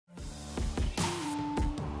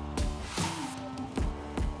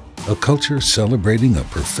a culture celebrating a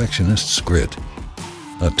perfectionist's grit,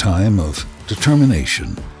 a time of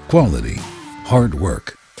determination, quality, hard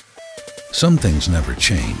work. Some things never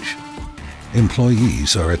change.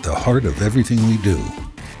 Employees are at the heart of everything we do.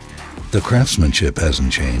 The craftsmanship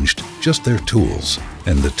hasn't changed, just their tools,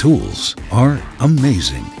 and the tools are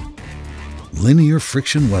amazing. Linear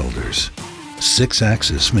friction welders,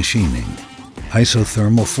 6-axis machining,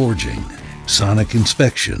 isothermal forging, sonic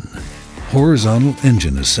inspection, horizontal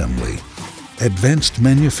engine assembly, advanced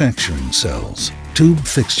manufacturing cells, tube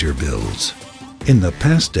fixture builds. In the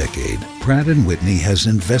past decade, Pratt Whitney has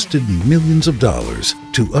invested millions of dollars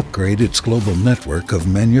to upgrade its global network of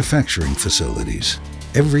manufacturing facilities.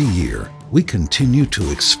 Every year, we continue to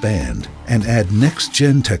expand and add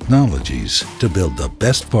next-gen technologies to build the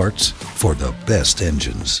best parts for the best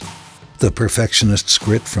engines. The perfectionist's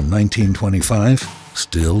grit from 1925,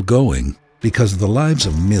 still going, because the lives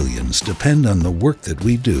of millions depend on the work that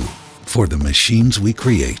we do for the machines we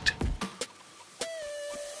create.